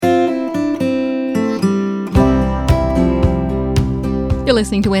You're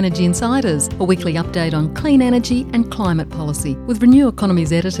listening to Energy Insiders, a weekly update on clean energy and climate policy with Renew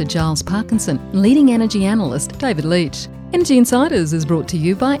Economy's editor Giles Parkinson and leading energy analyst David Leitch. Energy Insiders is brought to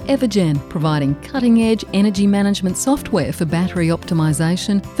you by Evergen, providing cutting-edge energy management software for battery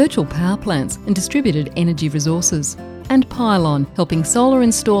optimisation, virtual power plants and distributed energy resources. And Pylon, helping solar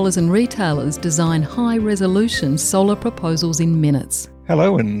installers and retailers design high-resolution solar proposals in minutes.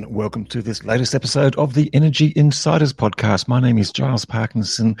 Hello and welcome to this latest episode of the Energy Insiders podcast. My name is Giles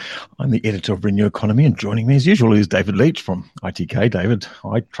Parkinson. I'm the editor of Renew Economy, and joining me as usual is David Leitch from ITK. David,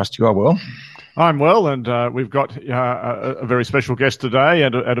 I trust you are well. I'm well, and we've got a very special guest today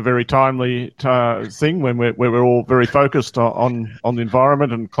at a very timely thing when we're all very focused on the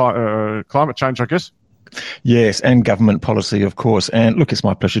environment and climate change, I guess. Yes, and government policy, of course. And look, it's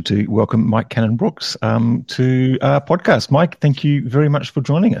my pleasure to welcome Mike Cannon-Brookes to our podcast. Mike, thank you very much for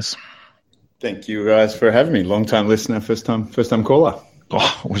joining us. Thank you guys for having me. Long-time listener, first-time caller.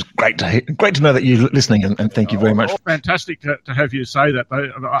 Oh, it was great to know that you're listening, and thank you very much. Fantastic to have you say that.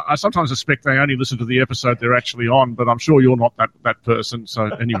 I sometimes suspect they only listen to the episode they're actually on, but I'm sure you're not that person. So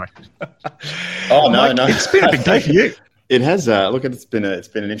anyway. No. It's been a big day for you. It has. It's been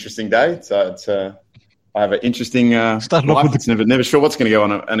an interesting day. So I have an interesting life. It's never sure what's going to go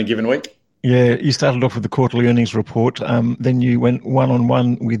on a given week. Yeah, you started off with the quarterly earnings report. Then you went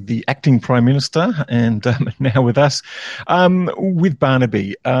one-on-one with the acting Prime Minister, and now with us, with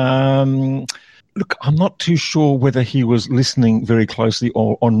Barnaby. Look, I'm not too sure whether he was listening very closely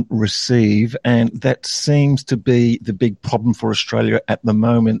or on receive, and that seems to be the big problem for Australia at the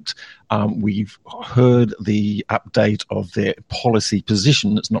moment. We've heard the update of their policy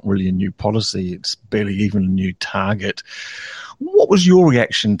position. It's not really a new policy. It's barely even a new target. What was your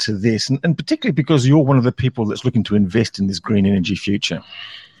reaction to this? And particularly because you're one of the people that's looking to invest in this green energy future.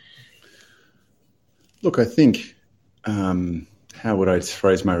 Look, I think, how would I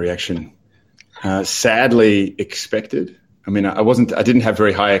phrase my reaction? Sadly expected. I mean, I didn't have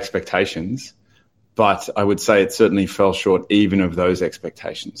very high expectations, but I would say it certainly fell short even of those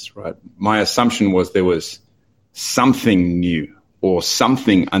expectations, right? My assumption was there was something new or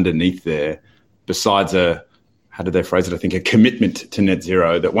something underneath there besides how did they phrase it? I think a commitment to net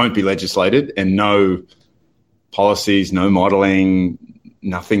zero that won't be legislated, and no policies, no modelling,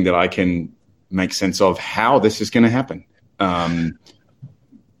 nothing that I can make sense of how this is going to happen.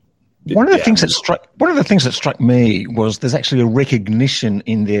 One of the things that struck me was there's actually a recognition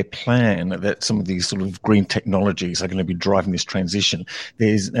in their plan that some of these sort of green technologies are going to be driving this transition.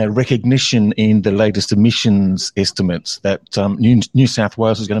 There's a recognition in the latest emissions estimates that New South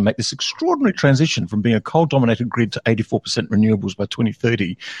Wales is going to make this extraordinary transition from being a coal-dominated grid to 84% renewables by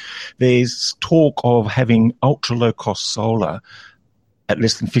 2030. There's talk of having ultra-low-cost solar at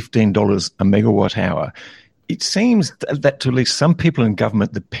less than $15 a megawatt hour. It seems that to at least some people in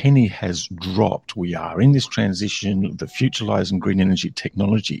government, the penny has dropped. We are in this transition. The future lies in green energy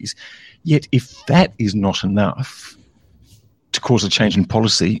technologies. Yet if that is not enough to cause a change in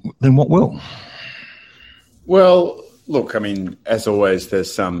policy, then what will? Well, look, I mean, as always,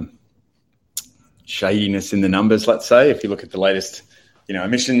 there's some shadiness in the numbers, let's say. If you look at the latest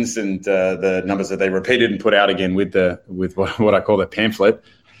emissions and the numbers that they repeated and put out again with what I call the pamphlet,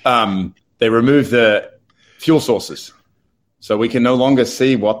 they removed the fuel sources. So we can no longer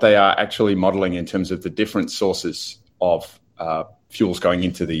see what they are actually modelling in terms of the different sources of fuels going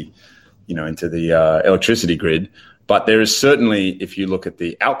into the electricity grid. But there is certainly, if you look at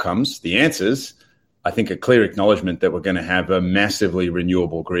the outcomes, the answers, I think a clear acknowledgement that we're going to have a massively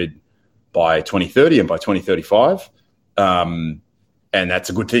renewable grid by 2030 and by 2035. And that's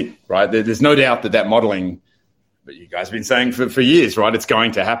a good thing, right? There's no doubt that modelling, but you guys have been saying for years, right? It's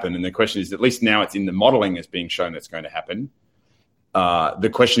going to happen. And the question is, at least now it's in the modelling as being shown that's going to happen. The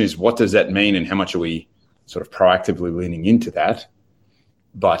question is, what does that mean and how much are we sort of proactively leaning into that?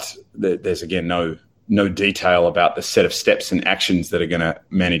 But there's, again, no detail about the set of steps and actions that are going to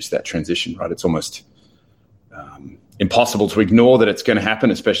manage that transition, right? It's almost impossible to ignore that it's going to happen,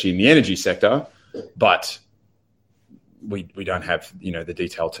 especially in the energy sector. But we don't have the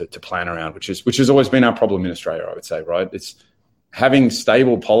detail to plan around, which has always been our problem in Australia, I would say, right? It's having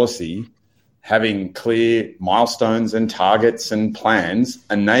stable policy, having clear milestones and targets and plans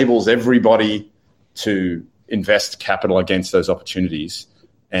enables everybody to invest capital against those opportunities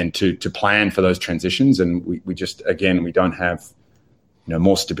and to plan for those transitions. And we just, again, we don't have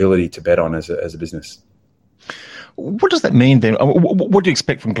more stability to bet on as a business. What does that mean then? What do you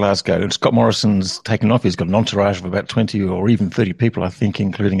expect from Glasgow? Scott Morrison's taken off. He's got an entourage of about 20 or even 30 people, I think,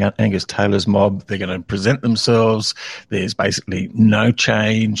 including Angus Taylor's mob. They're going to present themselves. There's basically no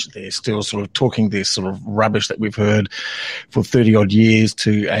change. They're still sort of talking this sort of rubbish that we've heard for 30-odd years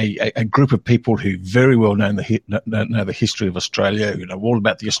to a group of people who very well know the history of Australia, who know all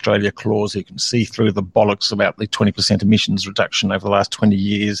about the Australia Clause, who can see through the bollocks about the 20% emissions reduction over the last 20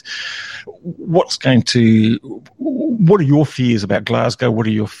 years. What are your fears about Glasgow? What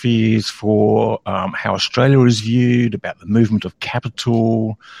are your fears for how Australia is viewed, about the movement of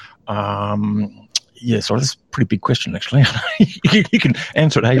capital? That's a pretty big question, actually. You can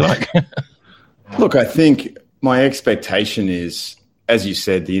answer it how you like. Look, I think my expectation is, as you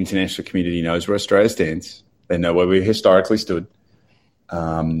said, the international community knows where Australia stands. They know where we historically stood.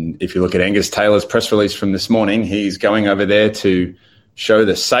 If you look at Angus Taylor's press release from this morning, he's going over there to show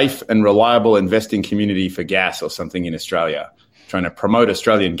the safe and reliable investing community for gas or something in Australia. Trying to promote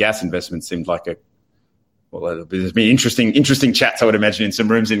Australian gas investment seemed like there'll be interesting chats, I would imagine, in some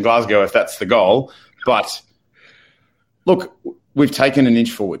rooms in Glasgow if that's the goal. But look, we've taken an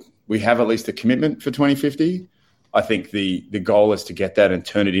inch forward. We have at least a commitment for 2050. I think the goal is to get that and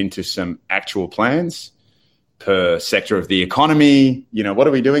turn it into some actual plans per sector of the economy. What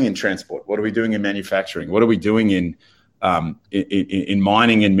are we doing in transport? What are we doing in manufacturing? What are we doing in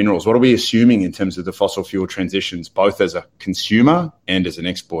mining and minerals? What are we assuming in terms of the fossil fuel transitions, both as a consumer and as an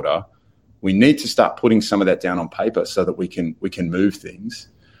exporter? We need to start putting some of that down on paper so that we can move things.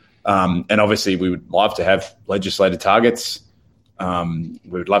 And obviously, we would love to have legislated targets. We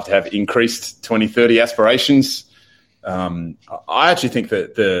would love to have increased 2030 aspirations. I actually think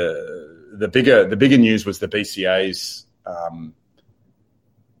that the bigger news was the BCA's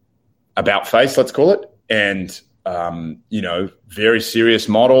about face, let's call it, and very serious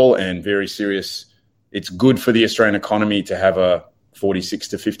model and very serious. It's good for the Australian economy to have a 46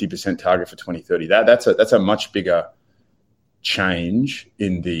 to 50% target for 2030. That's a much bigger change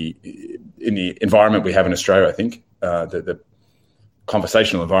in the environment we have in Australia. I think the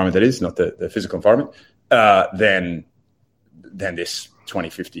conversational environment, that is, not the physical environment, than this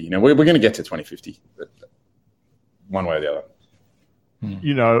 2050. We're going to get to 2050 one way or the other.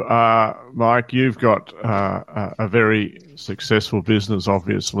 Mike, you've got a very successful business,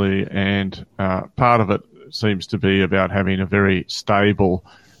 obviously, and part of it seems to be about having a very stable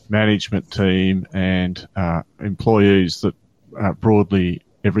management team and employees that broadly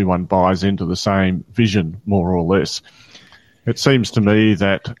everyone buys into the same vision, more or less. It seems to me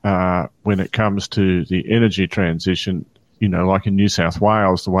that when it comes to the energy transition, like in New South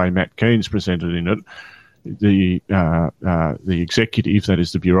Wales, the way Matt Kean's presented in it, the executive, that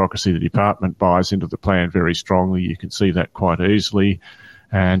is the bureaucracy, the department, buys into the plan very strongly. You can see that quite easily.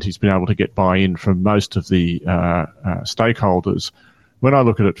 And he's been able to get buy-in from most of the stakeholders. When I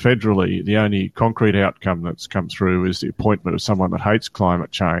look at it federally, the only concrete outcome that's come through is the appointment of someone that hates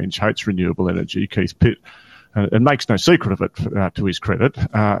climate change, hates renewable energy, Keith Pitt, and makes no secret of it, to his credit.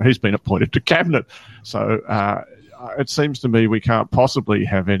 He's been appointed to cabinet. So it seems to me we can't possibly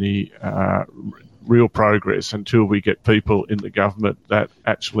have any real progress until we get people in the government that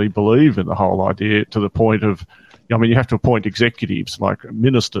actually believe in the whole idea, to the point of, you have to appoint executives like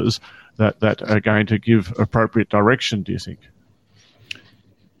ministers that are going to give appropriate direction, do you think?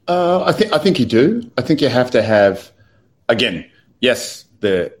 I think you do. I think you have to have, again, yes,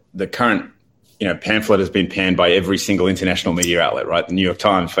 the current pamphlet has been panned by every single international media outlet, right? The New York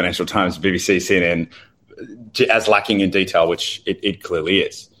Times, Financial Times, BBC, CNN, as lacking in detail, which it clearly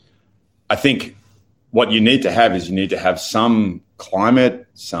is. I think what you need to have some climate,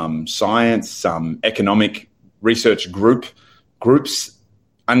 some science, some economic research groups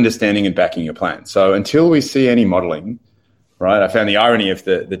understanding and backing your plan. So until we see any modelling, right? I found the irony of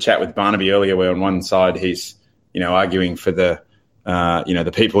the chat with Barnaby earlier, where on one side he's arguing for the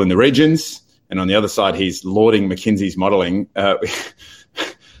people in the regions, and on the other side he's lauding McKinsey's modelling.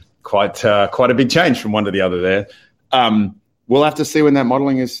 Quite a big change from one to the other there. We'll have to see when that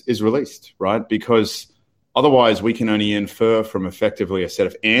modelling is released, right? Because otherwise we can only infer from effectively a set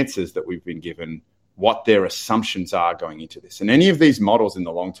of answers that we've been given what their assumptions are going into this. And any of these models in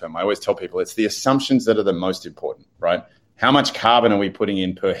the long term, I always tell people, it's the assumptions that are the most important, right? How much carbon are we putting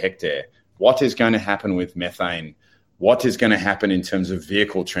in per hectare? What is going to happen with methane? What is going to happen in terms of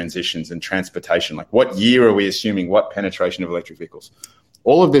vehicle transitions and transportation? Like, what year are we assuming? What penetration of electric vehicles?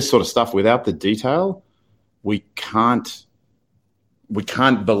 All of this sort of stuff, without the detail, we can't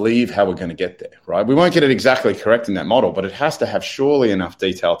believe how we're going to get there, right? We won't get it exactly correct in that model, but it has to have surely enough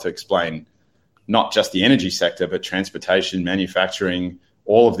detail to explain not just the energy sector, but transportation, manufacturing,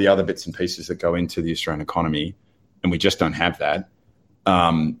 all of the other bits and pieces that go into the Australian economy and we just don't have that.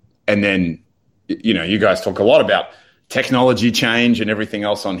 And then, you guys talk a lot about technology change and everything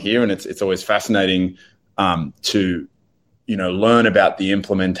else on here, and it's always fascinating to learn about the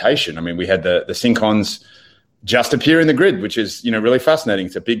implementation. I mean, we had the Syncons just appear in the grid, which is really fascinating.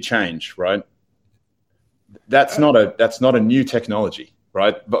 It's a big change, right? That's not a new technology,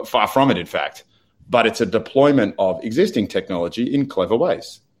 right? But far from it, in fact. But it's a deployment of existing technology in clever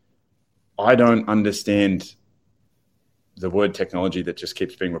ways. I don't understand the word technology that just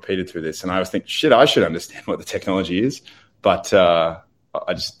keeps being repeated through this. And I always think, I should understand what the technology is, but I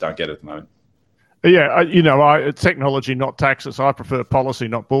just don't get it at the moment. Yeah, technology, not taxes. I prefer policy,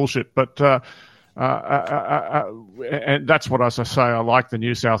 not bullshit. But and that's what, as I say, I like the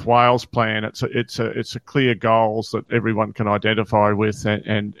New South Wales plan. It's a clear goals that everyone can identify with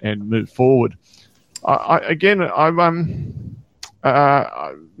and move forward.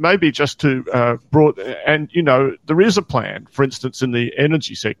 Maybe just to there is a plan, for instance, in the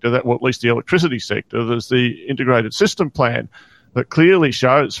energy sector, at least the electricity sector, there's the integrated system plan that clearly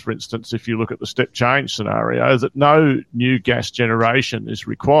shows, for instance, if you look at the step change scenario, that no new gas generation is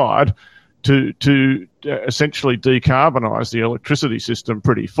required to essentially decarbonise the electricity system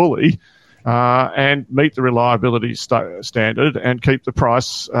pretty fully. And meet the reliability standard and keep the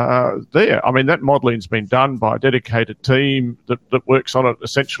price there. I mean, that modelling's been done by a dedicated team that works on it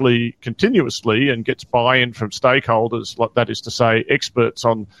essentially continuously and gets buy-in from stakeholders, that is to say, experts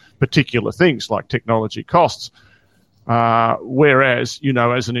on particular things like technology costs. Whereas,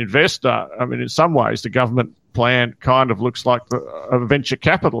 as an investor, I mean, in some ways, the government plan kind of looks like a venture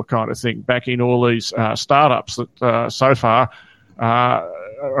capital kind of thing, backing all these startups that so far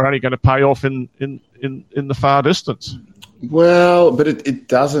are only going to pay off in the far distance. Well, but it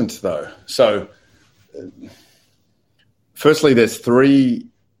doesn't, though. So, firstly, there's three.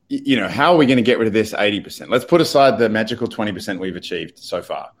 How are we going to get rid of this 80%? Let's put aside the magical 20% we've achieved so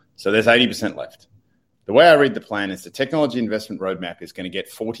far. So there's 80% left. The way I read the plan is the technology investment roadmap is going to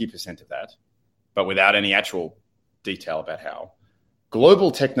get 40% of that, but without any actual detail about how. Global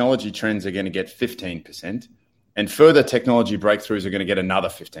technology trends are going to get 15%. And further technology breakthroughs are going to get another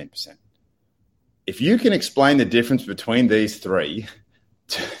 15%. If you can explain the difference between these three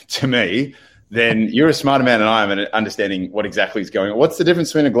to me, then you're a smarter man than I am in understanding what exactly is going on. What's the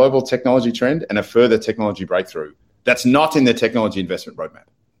difference between a global technology trend and a further technology breakthrough? That's not in the technology investment roadmap.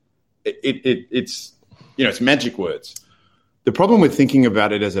 It's magic words. The problem with thinking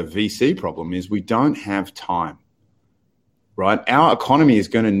about it as a VC problem is we don't have time, right? Our economy is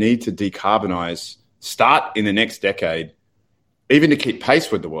going to need to decarbonize, start in the next decade, even to keep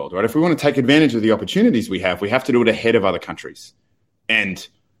pace with the world, right? If we want to take advantage of the opportunities we have to do it ahead of other countries. And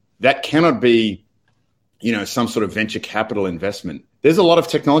that cannot be, some sort of venture capital investment. There's a lot of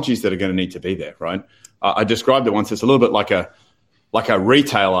technologies that are going to need to be there, right? I described it once. It's a little bit like a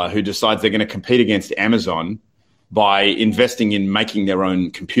retailer who decides they're going to compete against Amazon by investing in making their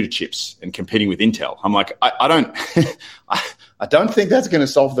own computer chips and competing with Intel. I'm like, I don't... I don't think that's going to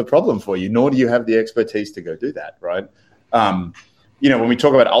solve the problem for you, nor do you have the expertise to go do that, right? When we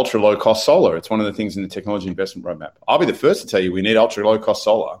talk about ultra-low-cost solar, it's one of the things in the technology investment roadmap. I'll be the first to tell you we need ultra-low-cost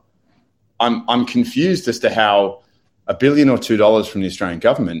solar. I'm confused as to how $1 billion or $2 billion from the Australian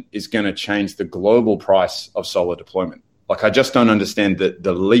government is going to change the global price of solar deployment. Like, I just don't understand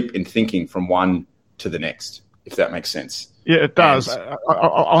the leap in thinking from one to the next, if that makes sense. Yeah, it does.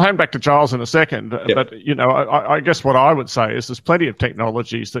 I'll hand back to Giles in a second. Yep. But, I guess what I would say is there's plenty of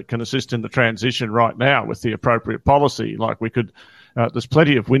technologies that can assist in the transition right now with the appropriate policy. Like we could, there's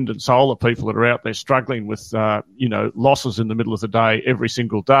plenty of wind and solar people that are out there struggling with, losses in the middle of the day every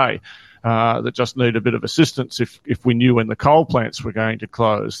single day. That just need a bit of assistance if we knew when the coal plants were going to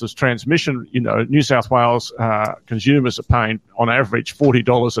close. There's transmission, New South Wales consumers are paying on average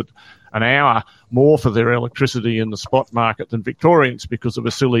 $40 an hour more for their electricity in the spot market than Victorians because of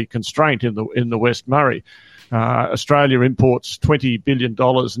a silly constraint in the West Murray. Australia imports $20 billion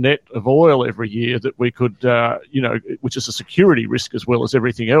net of oil every year that we could, which is a security risk as well as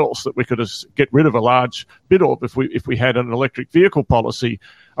everything else, that we could get rid of a large bit of if we had an electric vehicle policy.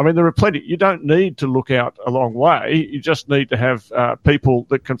 I mean, there are plenty. You don't need to look out a long way. You just need to have people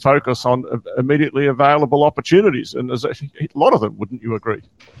that can focus on immediately available opportunities. And there's a lot of them, wouldn't you agree?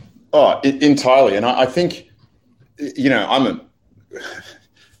 Oh, entirely. And I think, I'm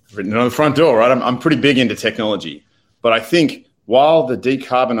written on the front door, right? I'm pretty big into technology. But I think while the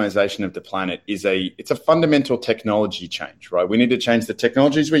decarbonization of the planet it's a fundamental technology change, right? We need to change the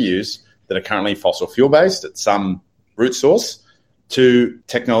technologies we use that are currently fossil fuel based at some root source to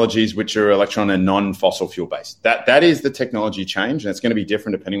technologies which are electron and non-fossil fuel based. That is the technology change, and it's going to be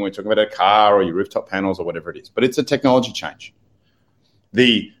different depending on when you're talking about a car or your rooftop panels or whatever it is. But it's a technology change.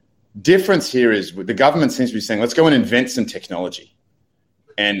 The difference here is the government seems to be saying, let's go and invent some technology.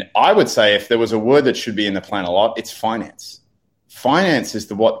 And I would say if there was a word that should be in the plan a lot, it's finance. Finance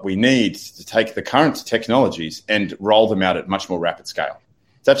is what we need to take the current technologies and roll them out at much more rapid scale.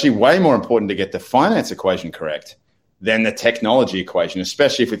 It's actually way more important to get the finance equation correct than the technology equation,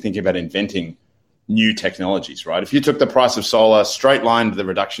 especially if we're thinking about inventing new technologies, right? If you took the price of solar, straight lined the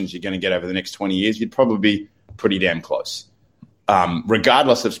reductions you're going to get over the next 20 years, you'd probably be pretty damn close,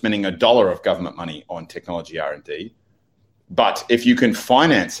 regardless of spending $1 of government money on technology R&D. But if you can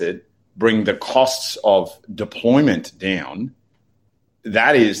finance it, bring the costs of deployment down,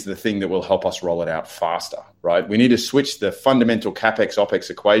 that is the thing that will help us roll it out faster, right? We need to switch the fundamental CapEx, OpEx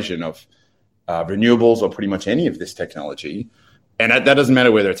equation of renewables or pretty much any of this technology. And that doesn't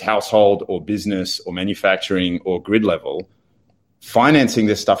matter whether it's household or business or manufacturing or grid level. Financing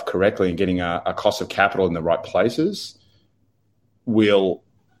this stuff correctly and getting a cost of capital in the right places will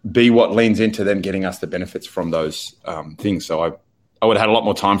be what leans into then getting us the benefits from those things. So I would have had a lot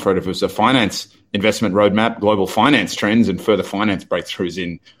more time for it if it was a finance investment roadmap, global finance trends, and further finance breakthroughs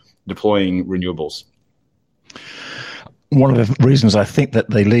in deploying renewables. One of the reasons I think that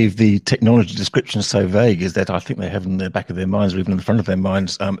they leave the technology description so vague is that I think they have in the back of their minds or even in the front of their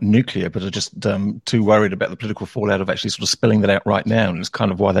minds nuclear, but are just too worried about the political fallout of actually sort of spelling that out right now. And it's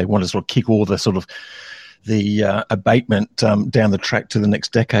kind of why they want to sort of kick all the sort of the abatement down the track to the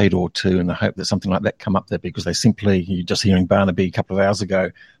next decade or two, and I hope that something like that come up there, because they simply, you're just hearing Barnaby a couple of hours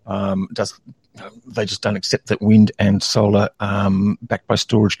ago, they just don't accept that wind and solar backed by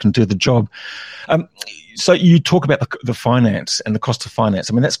storage can do the job. So you talk about the finance and the cost of finance.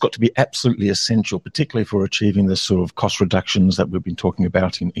 I mean, that's got to be absolutely essential, particularly for achieving the sort of cost reductions that we've been talking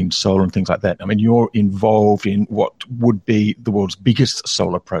about in solar and things like that. I mean, you're involved in what would be the world's biggest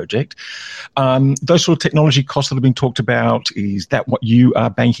solar project. Those sort of technology costs that have been talked about, is that what you are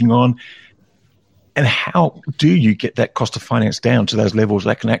banking on? And how do you get that cost of finance down to those levels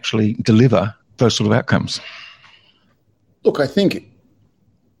that can actually deliver those sort of outcomes? Look, I think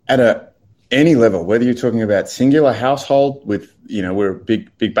at any level, whether you're talking about singular household with, we're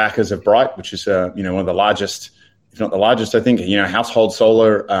big backers of Bright, which is, one of the largest, if not the largest, I think, household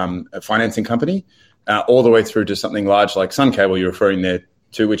solar financing company, all the way through to something large like Suncable you're referring there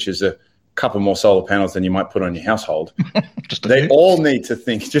to, which is a couple more solar panels than you might put on your household. They all need to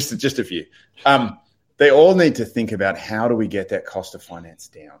think, just a few. They all need to think about how do we get that cost of finance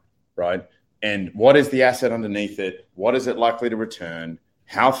down, right? And what is the asset underneath it? What is it likely to return?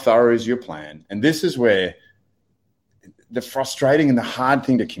 How thorough is your plan? And this is where the frustrating and the hard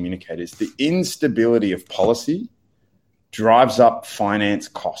thing to communicate is the instability of policy drives up finance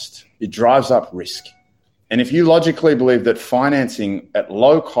cost. It drives up risk. And if you logically believe that financing at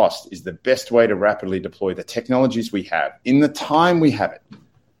low cost is the best way to rapidly deploy the technologies we have in the time we have it,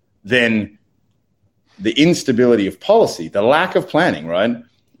 then the instability of policy, the lack of planning, right?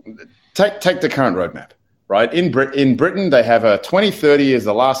 Take the current roadmap, right? In Britain, they have a 2030 is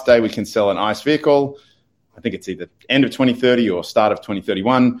the last day we can sell an ICE vehicle. I think it's either end of 2030 or start of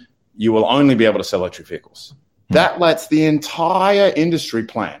 2031. You will only be able to sell electric vehicles. That lets the entire industry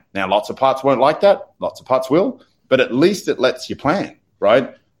plan. Now, lots of parts won't like that. Lots of parts will. But at least it lets you plan,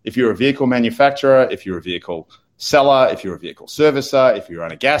 right? If you're a vehicle manufacturer, if you're a vehicle seller, if you're a vehicle servicer, if you're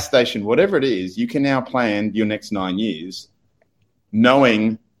on a gas station, whatever it is, you can now plan your next 9 years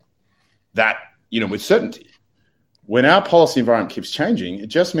knowing that, with certainty. When our policy environment keeps changing, it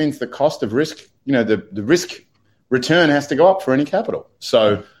just means the cost of risk, the risk return has to go up for any capital.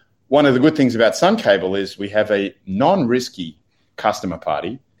 So one of the good things about Suncable is we have a non-risky customer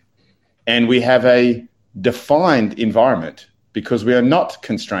party and we have a defined environment because we are not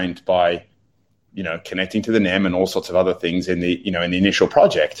constrained by, connecting to the NEM and all sorts of other things in the initial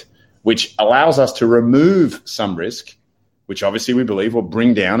project, which allows us to remove some risk, which obviously we believe will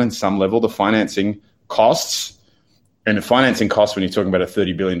bring down in some level the financing costs. And the financing costs, when you're talking about a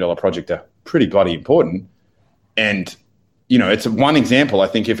 $30 billion project, are pretty bloody important. And, it's one example. I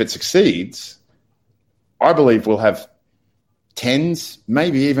think if it succeeds, I believe we'll have tens,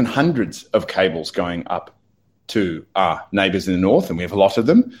 maybe even hundreds of cables going up to our neighbours in the north, and we have a lot of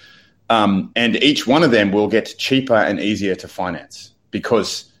them. And each one of them will get cheaper and easier to finance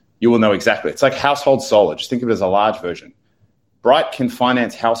because you will know exactly. It's like household solar. Just think of it as a large version. Bright can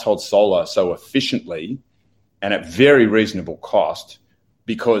finance household solar so efficiently and at very reasonable cost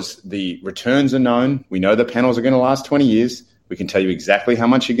because the returns are known. We know the panels are going to last 20 years. We can tell you exactly how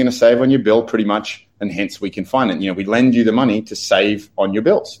much you're going to save on your bill pretty much and hence we can fund it. We lend you the money to save on your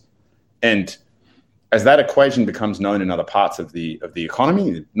bills. And as that equation becomes known in other parts of the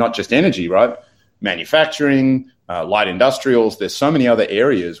economy, not just energy, right? Manufacturing, light industrials, there's so many other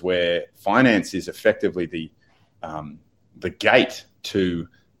areas where finance is effectively the gate to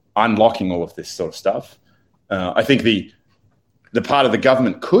unlocking all of this sort of stuff. I think the part of the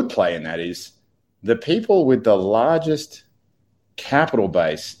government could play in that is the people with the largest capital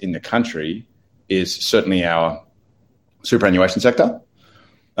base in the country is certainly our superannuation sector.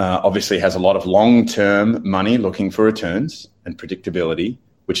 Obviously has a lot of long-term money looking for returns and predictability,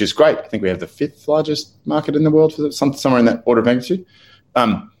 which is great. I think we have the 5th largest market in the world for somewhere in that order of magnitude.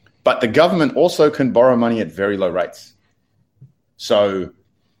 But the government also can borrow money at very low rates. So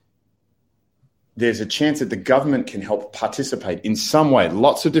there's a chance that the government can help participate in some way,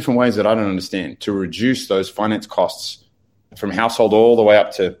 lots of different ways that I don't understand, to reduce those finance costs from household all the way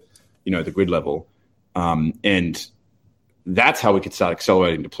up to, the grid level. And that's how we could start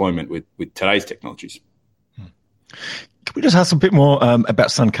accelerating deployment with today's technologies. Can we just ask a bit more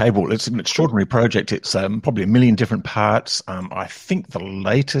about Sun Cable? It's an extraordinary project. It's probably 1 million different parts. I think the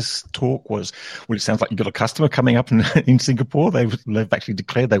latest talk was, it sounds like you've got a customer coming up in Singapore. They've actually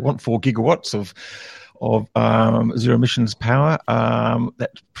declared they want 4 gigawatts of zero emissions power. That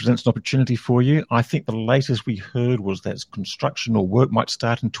presents an opportunity for you. I think the latest we heard was that construction or work might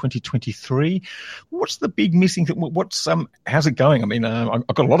start in 2023. What's the big missing thing? How's it going? I mean, I've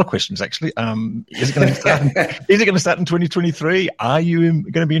got a lot of questions actually. Is it going to start in 2023? Are you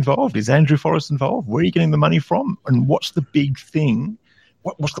going to be involved? Is Andrew Forrest involved? Where are you getting the money from? And what's the big thing?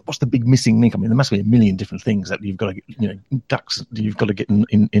 What's the big missing link? I mean, there must be 1 million different things that you've got to, ducks that you've got to get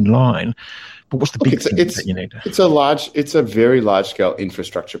in line. But what's the big thing that you need? It's a very large scale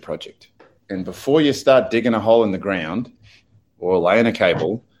infrastructure project. And before you start digging a hole in the ground or laying a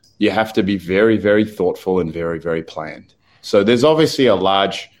cable, you have to be very, very thoughtful and very, very planned. So there's obviously a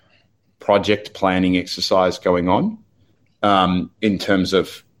large project planning exercise going on in terms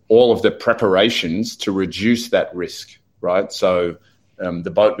of all of the preparations to reduce that risk, right? So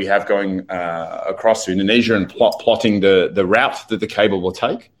the boat we have going across to Indonesia and plotting the route that the cable will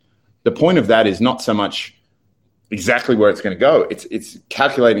take. The point of that is not so much exactly where it's going to go. It's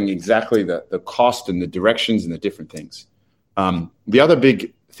calculating exactly the cost and the directions and the different things. The other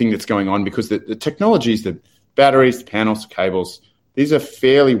big thing that's going on, because the technologies, the batteries, the panels, the cables, these are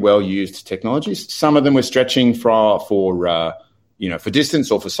fairly well-used technologies. Some of them we're stretching for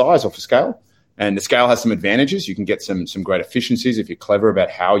distance or for size or for scale. And the scale has some advantages. You can get some great efficiencies if you're clever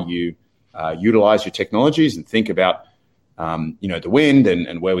about how you utilize your technologies and think about, the wind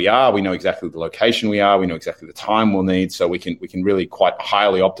and where we are. We know exactly the location we are. We know exactly the time we'll need. So we can really quite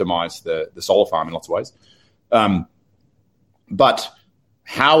highly optimize the solar farm in lots of ways. But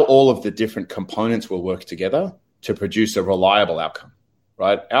how all of the different components will work together to produce a reliable outcome,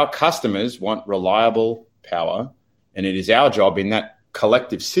 right? Our customers want reliable power, and it is our job in that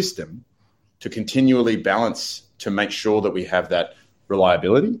collective system to continually balance to make sure that we have that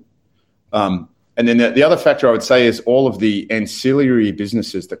reliability. And then the other factor I would say is all of the ancillary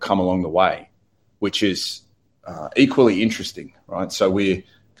businesses that come along the way, which is equally interesting, right? So we're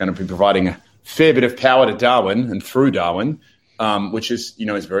going to be providing a fair bit of power to Darwin and through Darwin, which is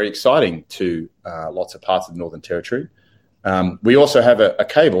very exciting to lots of parts of the Northern Territory. We also have a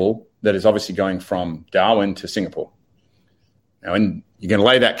cable that is obviously going from Darwin to Singapore. Now, when you're going to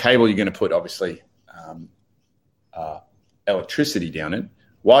lay that cable, you're going to put, obviously, electricity down it.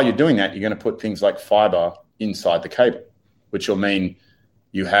 While you're doing that, you're going to put things like fibre inside the cable, which will mean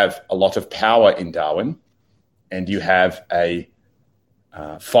you have a lot of power in Darwin and you have a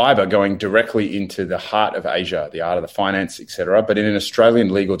fibre going directly into the heart of Asia, the art of the finance, etc., but in an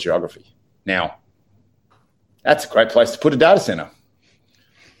Australian legal geography. Now, that's a great place to put a data centre.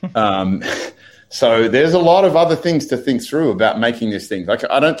 So there's a lot of other things to think through about making this thing. Like,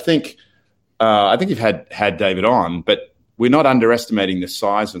 I think you've had David on, but we're not underestimating the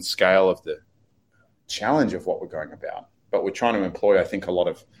size and scale of the challenge of what we're going about. But we're trying to employ, I think, a lot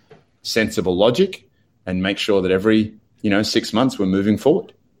of sensible logic and make sure that every 6 months we're moving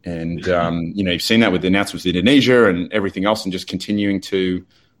forward. And you've seen that with the announcements with Indonesia and everything else, and just continuing to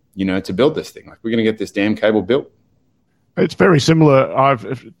build this thing. Like, we're going to get this damn cable built. It's very similar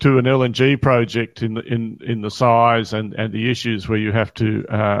to an LNG project in the size and the issues where you have to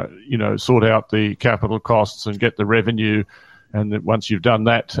sort out the capital costs and get the revenue, and then once you've done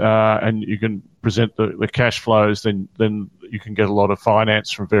that and you can present the cash flows, then you can get a lot of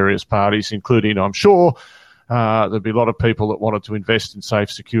finance from various parties, including, I'm sure, there'll be a lot of people that wanted to invest in safe,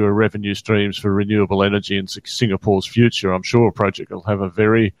 secure revenue streams for renewable energy in Singapore's future. I'm sure a project will have a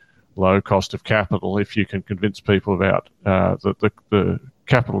very low cost of capital if you can convince people about the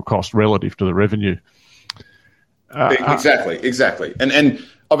capital cost relative to the revenue. Exactly. And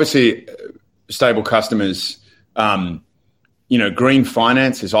obviously, stable customers, green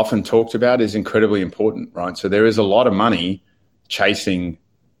finance is often talked about, is incredibly important, right? So there is a lot of money chasing,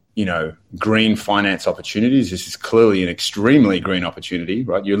 green finance opportunities. This is clearly an extremely green opportunity,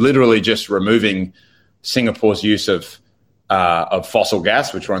 right? You're literally just removing Singapore's use of fossil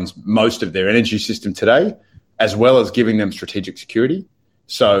gas, which runs most of their energy system today, as well as giving them strategic security.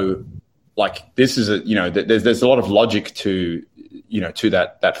 So, this is there's a lot of logic to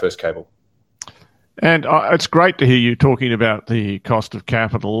that first cable. And it's great to hear you talking about the cost of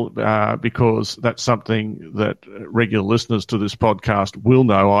capital because that's something that regular listeners to this podcast will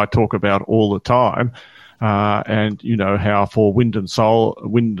know I talk about all the time. And you know how for wind and solar,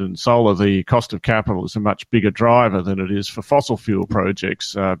 the cost of capital is a much bigger driver than it is for fossil fuel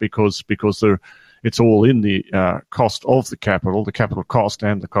projects because it's all in the cost of the capital cost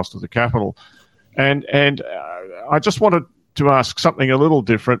and the cost of the capital. And I just wanted to ask something a little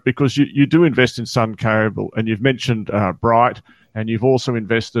different because you do invest in Sun Cable and you've mentioned Bright and you've also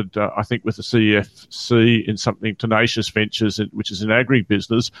invested, I think, with the CFC in something Tenacious Ventures, which is an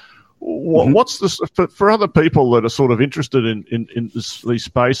agri-business. What's this for other people that are sort of interested in these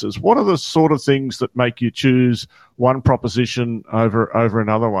spaces? What are the sort of things that make you choose one proposition over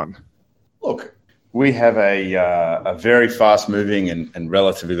another one? Look, we have a very fast-moving and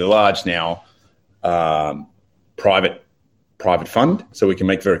relatively large now private fund, so we can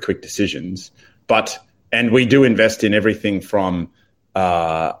make very quick decisions. And we do invest in everything from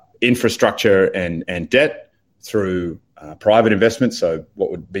infrastructure and debt through private investments, so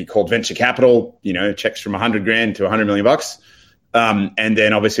what would be called venture capital, checks from $100,000 to $100 million bucks. And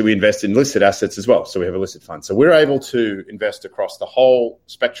then obviously we invest in listed assets as well. So we have a listed fund. So we're able to invest across the whole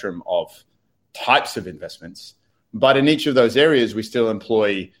spectrum of types of investments. But in each of those areas, we still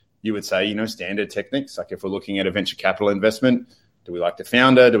employ, you would say, standard techniques. Like if we're looking at a venture capital investment, do we like the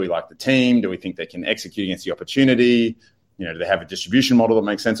founder? Do we like the team? Do we think they can execute against the opportunity? Do they have a distribution model that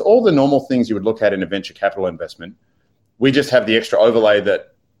makes sense? All the normal things you would look at in a venture capital investment. We just have the extra overlay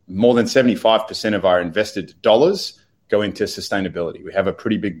that more than 75% of our invested dollars go into sustainability. We have a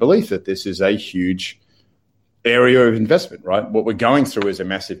pretty big belief that this is a huge area of investment, right? What we're going through is a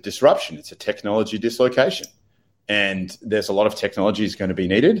massive disruption. It's a technology dislocation. And there's a lot of technology is going to be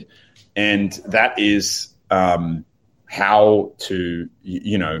needed. And that is how to,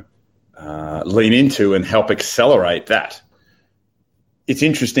 lean into and help accelerate that. It's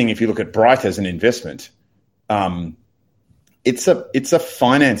interesting if you look at Bright as an investment. It's a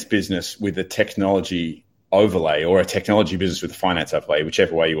finance business with a technology overlay, or a technology business with a finance overlay,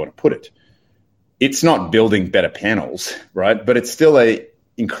 whichever way you want to put it. It's not building better panels, right? But it's still a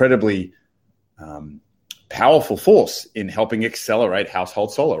incredibly powerful force in helping accelerate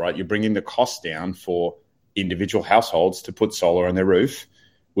household solar, right? You're bringing the cost down for individual households to put solar on their roof,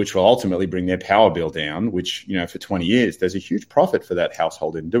 which will ultimately bring their power bill down, which, for 20 years, there's a huge profit for that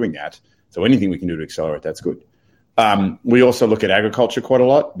household in doing that. So anything we can do to accelerate that's good. We also look at agriculture quite a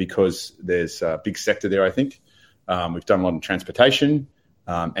lot because there's a big sector there, I think. We've done a lot in transportation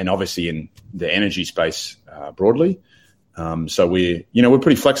and obviously in the energy space broadly. So we're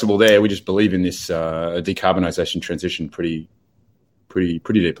pretty flexible there. We just believe in this decarbonisation transition pretty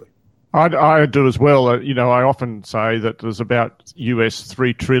deeply. I do as well. I often say that there's about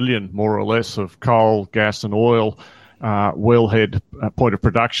 $3 trillion, more or less, of coal, gas and oil wellhead point of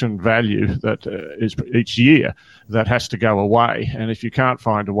production value that is each year that has to go away. And if you can't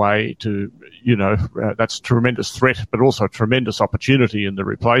find a way to, that's a tremendous threat, but also a tremendous opportunity in the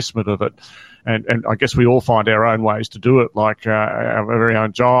replacement of it. And I guess we all find our own ways to do it, like our very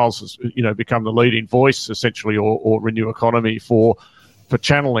own Giles has, become the leading voice, essentially, or Renew Economy for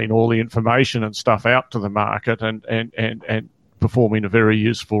channeling all the information and stuff out to the market and performing a very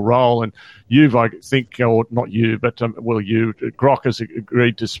useful role. And you've, I think, or not you, but Grok has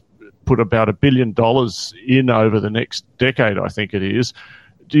agreed to put about $1 billion in over the next decade, I think it is.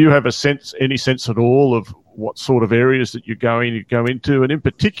 Do you have any sense at all of what sort of areas that you go into, and in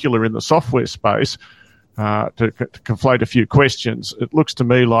particular in the software space? To conflate a few questions, it looks to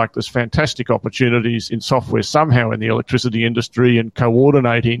me like there's fantastic opportunities in software somehow in the electricity industry and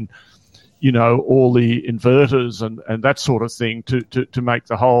coordinating, all the inverters and that sort of thing to make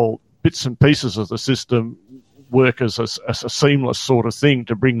the whole bits and pieces of the system work as a seamless sort of thing,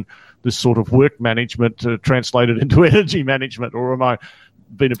 to bring this sort of work management to translate it into energy management. Or am I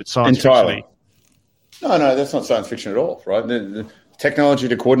being a bit science fiction-y? No, that's not science fiction at all, right? The technology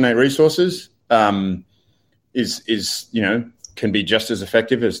to coordinate resources is can be just as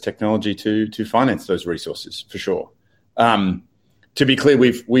effective as technology to finance those resources, for sure. To be clear,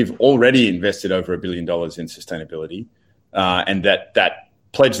 we've already invested over $1 billion in sustainability, and that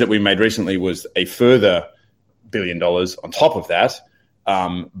pledge that we made recently was a further $1 billion on top of that.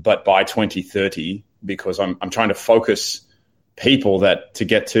 But by 2030, because I'm trying to focus people that to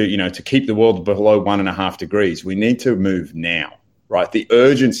get to keep the world below 1.5 degrees, we need to move now, right? The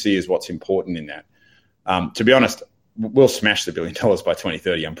urgency is what's important in that. To be honest, we'll smash the $1 billion by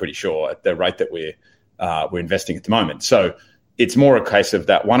 2030. I'm pretty sure at the rate that we're investing at the moment. So it's more a case of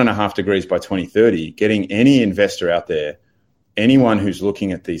that 1.5 degrees by 2030, getting any investor out there, anyone who's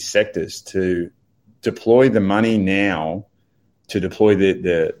looking at these sectors, to deploy the money now, to deploy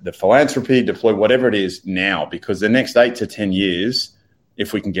the philanthropy, deploy whatever it is now, because the next 8 to 10 years,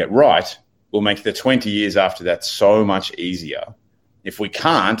 if we can get right, will make the 20 years after that so much easier. If we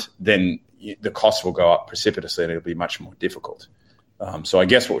can't, then the costs will go up precipitously and it'll be much more difficult. So I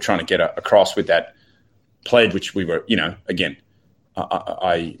guess what we're trying to get across with that pledge, which we were, again,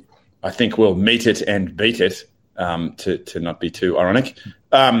 I think we'll meet it and beat it, to not be too ironic,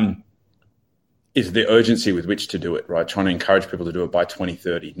 is the urgency with which to do it, right? Trying to encourage people to do it by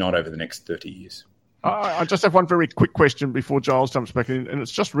 2030, not over the next 30 years. I just have one very quick question before Giles jumps back in, and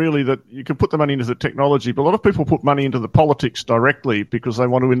it's just really that you can put the money into the technology, but a lot of people put money into the politics directly because they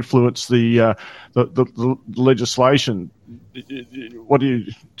want to influence the legislation. Do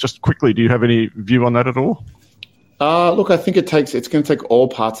you have any view on that at all? Look, I think it's going to take all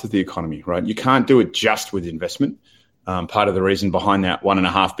parts of the economy, right? You can't do it just with investment. Part of the reason behind that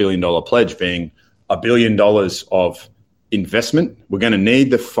 $1.5 billion pledge being $1 billion of investment. We're going to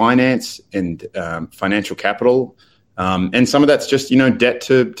need the finance and financial capital. And some of that's just, debt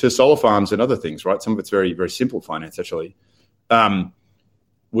to solar farms and other things, right? Some of it's very, very simple finance, actually.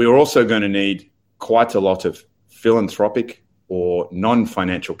 We're also going to need quite a lot of philanthropic or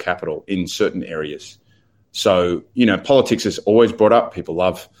non-financial capital in certain areas. So, politics is always brought up. People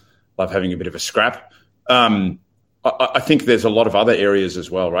love having a bit of a scrap. I think there's a lot of other areas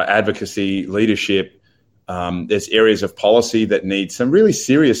as well, right? Advocacy, leadership. There's areas of policy that need some really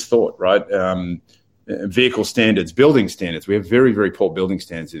serious thought, right? Vehicle standards, building standards. We have very, very poor building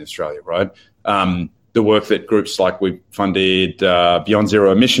standards in Australia, right? The work that groups like we funded Beyond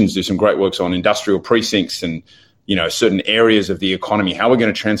Zero Emissions do some great works on industrial precincts and, certain areas of the economy, how we're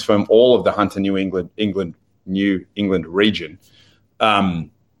going to transform all of the Hunter New England region.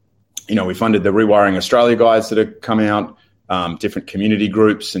 We funded the Rewiring Australia guides that have come out, different community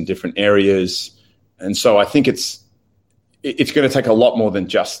groups and different areas. And so I think it's going to take a lot more than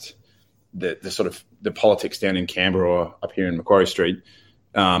just the sort of the politics down in Canberra or up here in Macquarie Street.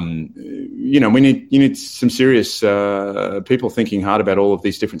 You need some serious people thinking hard about all of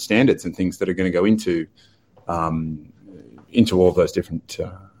these different standards and things that are going to go into all of those different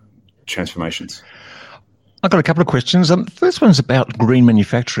transformations. I've got a couple of questions. The first one's about green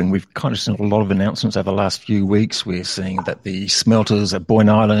manufacturing. We've kind of seen a lot of announcements over the last few weeks. We're seeing that the smelters at Boyne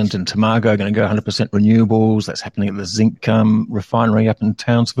Island and Tomago are going to go 100% renewables. That's happening at the zinc refinery up in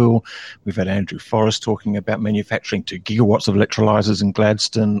Townsville. We've had Andrew Forrest talking about manufacturing 2 gigawatts of electrolyzers in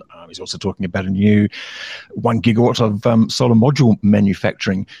Gladstone. He's also talking about a new 1 gigawatt of solar module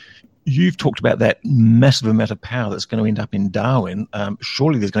manufacturing. You've talked about that massive amount of power that's going to end up in Darwin.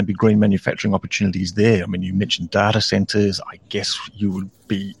 Surely there's going to be green manufacturing opportunities there. I mean, you mentioned data centers. I guess you would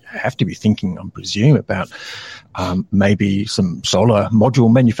have to be thinking, I presume, about maybe some solar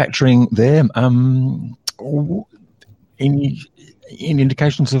module manufacturing there. Any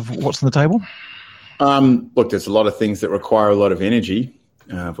indications of what's on the table? Look, there's a lot of things that require a lot of energy.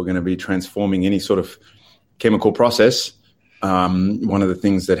 If we're going to be transforming any sort of chemical process, one of the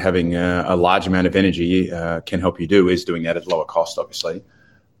things that having a large amount of energy can help you do is doing that at lower cost, obviously.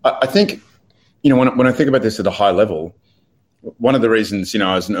 I think, when I think about this at a high level, one of the reasons,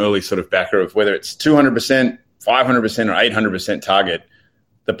 I was an early sort of backer of whether it's 200%, 500% or 800% target,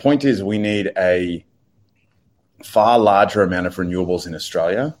 the point is we need a far larger amount of renewables in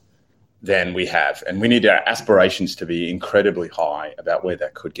Australia than we have. And we need our aspirations to be incredibly high about where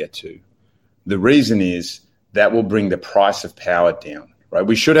that could get to. The reason is that will bring the price of power down, right?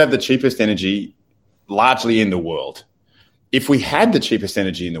 We should have the cheapest energy largely in the world. If we had the cheapest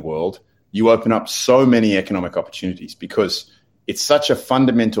energy in the world, you open up so many economic opportunities because it's such a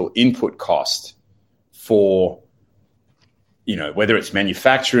fundamental input cost for, whether it's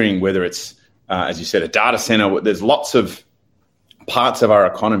manufacturing, whether it's, as you said, a data center. There's lots of parts of our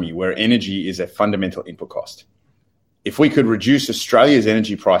economy where energy is a fundamental input cost. If we could reduce Australia's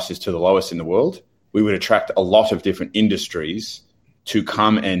energy prices to the lowest in the world, we would attract a lot of different industries to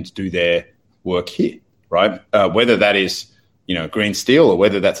come and do their work here, right? Whether that is, green steel, or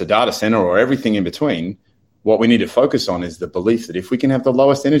whether that's a data center or everything in between, what we need to focus on is the belief that if we can have the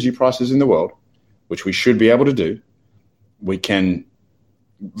lowest energy prices in the world, which we should be able to do, we can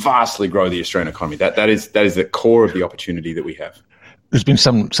vastly grow the Australian economy. That is the core of the opportunity that we have. There's been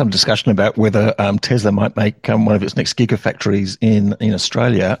some discussion about whether Tesla might make one of its next gigafactories in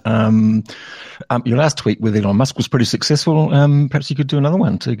Australia. Your last tweet with Elon Musk was pretty successful. Perhaps you could do another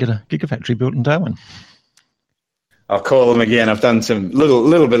one to get a gigafactory built in Darwin. I'll call them again. I've done some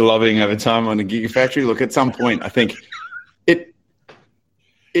little bit of lobbying over time on the gigafactory. Look, at some point, I think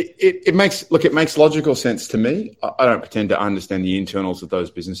it makes logical sense to me. I don't pretend to understand the internals of those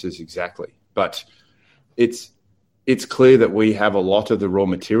businesses exactly, but it's clear that we have a lot of the raw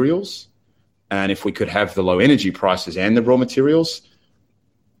materials, and if we could have the low energy prices and the raw materials,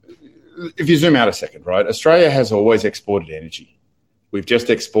 if you zoom out a second, right? Australia has always exported energy. We've just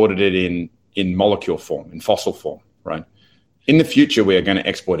exported it in molecule form, in fossil form. Right. In the future, we are going to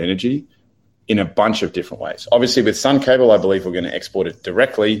export energy in a bunch of different ways. Obviously, with Sun Cable, I believe we're going to export it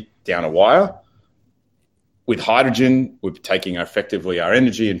directly down a wire. With hydrogen, we're taking effectively our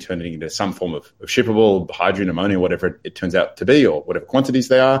energy and turning it into some form of shippable hydrogen, ammonia, whatever it turns out to be, or whatever quantities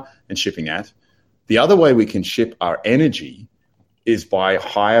they are, and shipping that. The other way we can ship our energy is by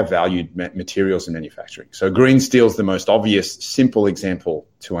higher valued materials and manufacturing. So green steel is the most obvious, simple example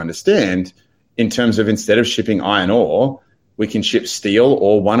to understand. In terms of, instead of shipping iron ore, we can ship steel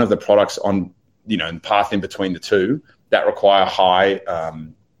or one of the products on, the path in between the two that require high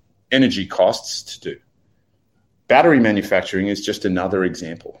energy costs to do. Battery manufacturing is just another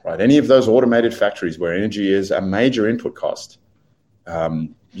example, right? Any of those automated factories where energy is a major input cost. I've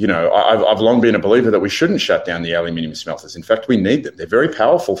long been a believer that we shouldn't shut down the aluminium smelters. In fact, we need them. They're very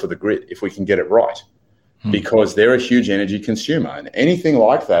powerful for the grid if we can get it right. Because they're a huge energy consumer. And anything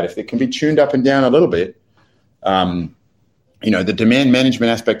like that, if it can be tuned up and down a little bit, the demand management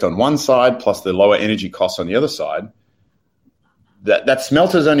aspect on one side plus the lower energy costs on the other side, that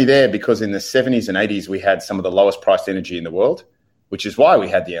smelter's only there because in the 70s and 80s we had some of the lowest priced energy in the world, which is why we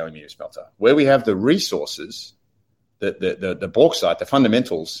had the aluminium smelter. Where we have the resources, the bauxite, the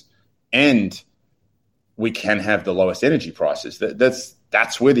fundamentals, and we can have the lowest energy prices,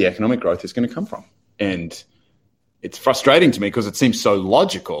 that's where the economic growth is going to come from. And it's frustrating to me because it seems so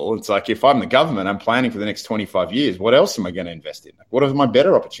logical. It's like, if I'm the government, I'm planning for the next 25 years. What else am I going to invest in? What is my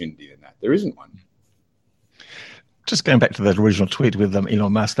better opportunity than that? There isn't one. Just going back to that original tweet with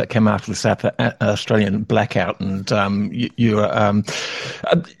Elon Musk that came after the South Australian blackout, and how did you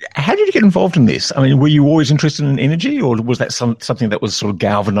get involved in this? I mean, were you always interested in energy, or was that something that was sort of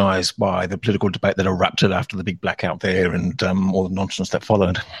galvanised by the political debate that erupted after the big blackout there and all the nonsense that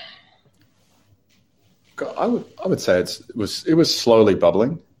followed? I would say it was slowly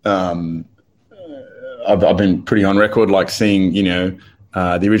bubbling. I've been pretty on record, like seeing the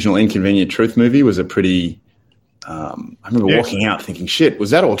original Inconvenient Truth movie was a pretty. I remember walking out thinking, "Shit,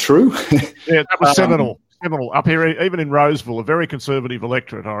 was that all true?" Yeah, that was seminal up here, even in Roseville, a very conservative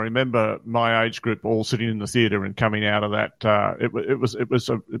electorate. I remember my age group all sitting in the theatre and coming out of that. It was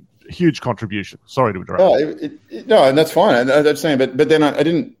a huge contribution. Sorry to interrupt. No, and that's fine. I'm saying, but then I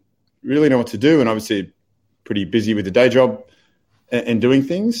didn't really know what to do, and obviously pretty busy with the day job and doing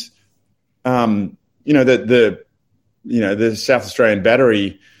things. The South Australian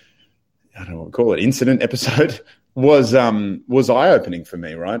battery, I don't know what to call it, incident episode was eye-opening for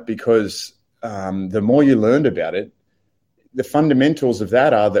me, right? Because the more you learned about it, the fundamentals of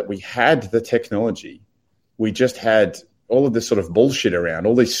that are that we had the technology. We just had all of this sort of bullshit around,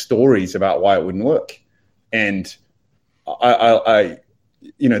 all these stories about why it wouldn't work. And that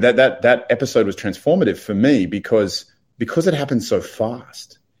episode was transformative for me because it happened so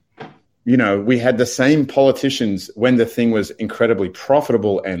fast. We had the same politicians when the thing was incredibly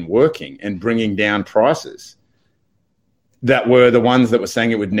profitable and working and bringing down prices that were the ones that were saying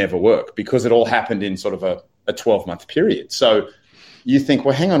it would never work, because it all happened in sort of a 12-month period. So you think,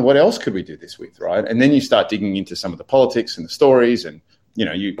 well, hang on, what else could we do this with, right? And then you start digging into some of the politics and the stories, and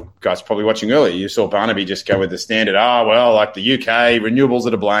you guys probably watching earlier, you saw Barnaby just go with the standard, like the UK, renewables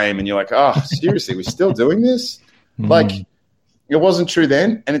are to blame. And you're like, seriously, we're still doing this? Like, it wasn't true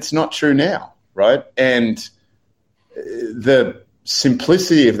then, and it's not true now, right? And the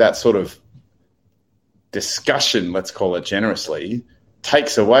simplicity of that sort of discussion, let's call it generously,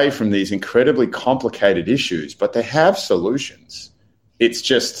 takes away from these incredibly complicated issues, but they have solutions. It's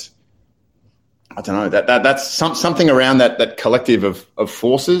just, I don't know, that's something around that collective of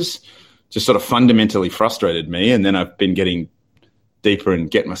forces just sort of fundamentally frustrated me. And then I've been getting deeper and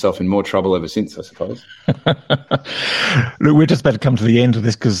get myself in more trouble ever since, I suppose. Look, we're just about to come to the end of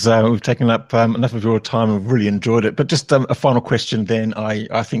this because we've taken up enough of your time. I've really enjoyed it. But just a final question then,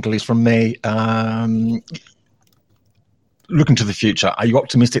 I think, at least from me. Looking to the future, are you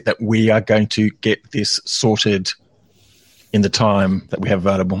optimistic that we are going to get this sorted in the time that we have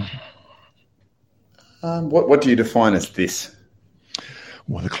available? What do you define as this?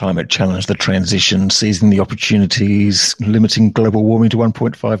 Well, the climate challenge, the transition, seizing the opportunities, limiting global warming to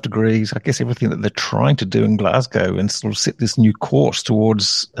 1.5 degrees. I guess everything that they're trying to do in Glasgow and sort of set this new course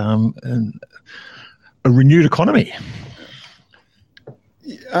towards a renewed economy.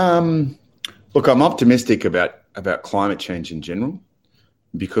 Look, I'm optimistic about climate change in general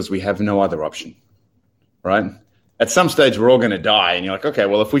because we have no other option, right? At some stage, we're all going to die, and you're like, okay,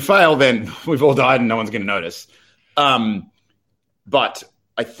 well, if we fail, then we've all died and no one's going to notice. But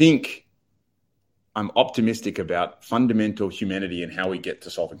I think I'm optimistic about fundamental humanity and how we get to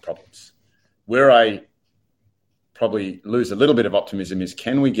solving problems. Where I probably lose a little bit of optimism is,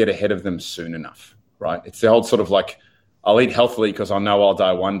 can we get ahead of them soon enough, right? It's the old sort of like, I'll eat healthily because I know I'll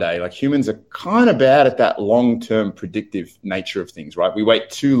die one day. Like, humans are kind of bad at that long-term predictive nature of things, right? We wait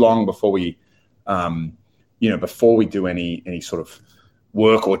too long before we, before we do any sort of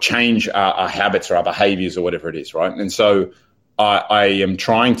work or change our habits or our behaviors or whatever it is, right? And so I am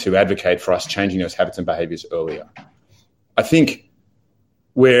trying to advocate for us changing those habits and behaviors earlier. I think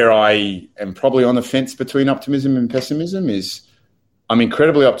where I am probably on the fence between optimism and pessimism is I'm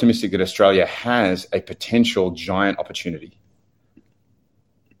incredibly optimistic that Australia has a potential giant opportunity.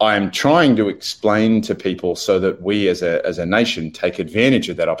 I am trying to explain to people so that we as a nation take advantage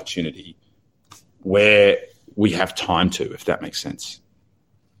of that opportunity where we have time to, if that makes sense.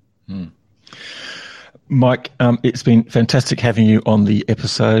 Mike, it's been fantastic having you on the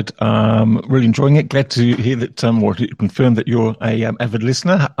episode. Really enjoying it. Glad to hear that, or to confirm that you're a avid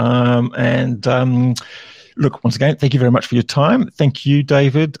listener. Look, once again, thank you very much for your time. Thank you,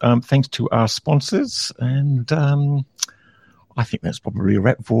 David. Thanks to our sponsors. And I think that's probably a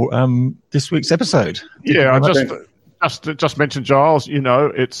wrap for this week's episode. Yeah, I just mentioned, Giles,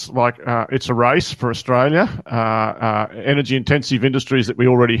 it's like it's a race for Australia. Energy-intensive industries that we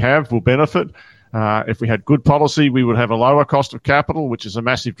already have will benefit. If we had good policy, we would have a lower cost of capital, which is a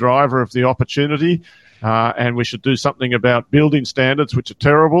massive driver of the opportunity. And we should do something about building standards, which are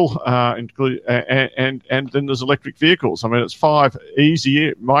terrible, and then there's electric vehicles. I mean, it's 5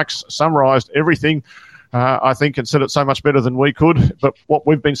 easy. Mike's summarised everything, I think, and said it so much better than we could, but what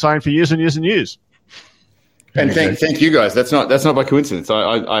we've been saying for years and years and years. And thank you guys. That's not by coincidence.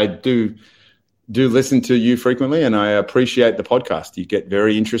 I do listen to you frequently, and I appreciate the podcast. You get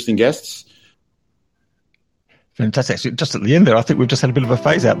very interesting guests. Fantastic. Actually, just at the end there, I think we've just had a bit of a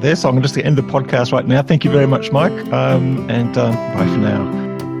phase out there, so I'm just going to end the podcast right now. Thank you very much, Mike, and bye for now.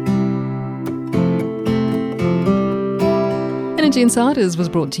 Energy Insiders was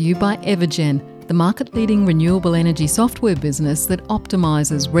brought to you by Evergen, the market-leading renewable energy software business that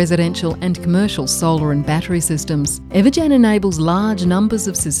optimises residential and commercial solar and battery systems. Evergen enables large numbers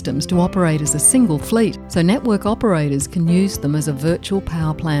of systems to operate as a single fleet, so network operators can use them as a virtual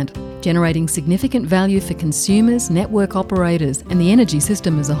power plant, generating significant value for consumers, network operators, and the energy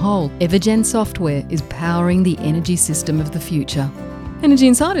system as a whole. Evergen software is powering the energy system of the future. Energy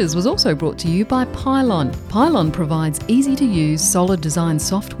Insiders was also brought to you by Pylon. Pylon provides easy-to-use solar design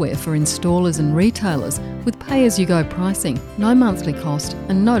software for installers and retailers with pay-as-you-go pricing, no monthly cost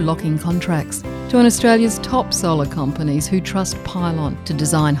and no lock-in contracts. Join Australia's top solar companies who trust Pylon to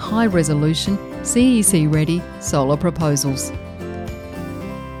design high-resolution, CEC-ready solar proposals.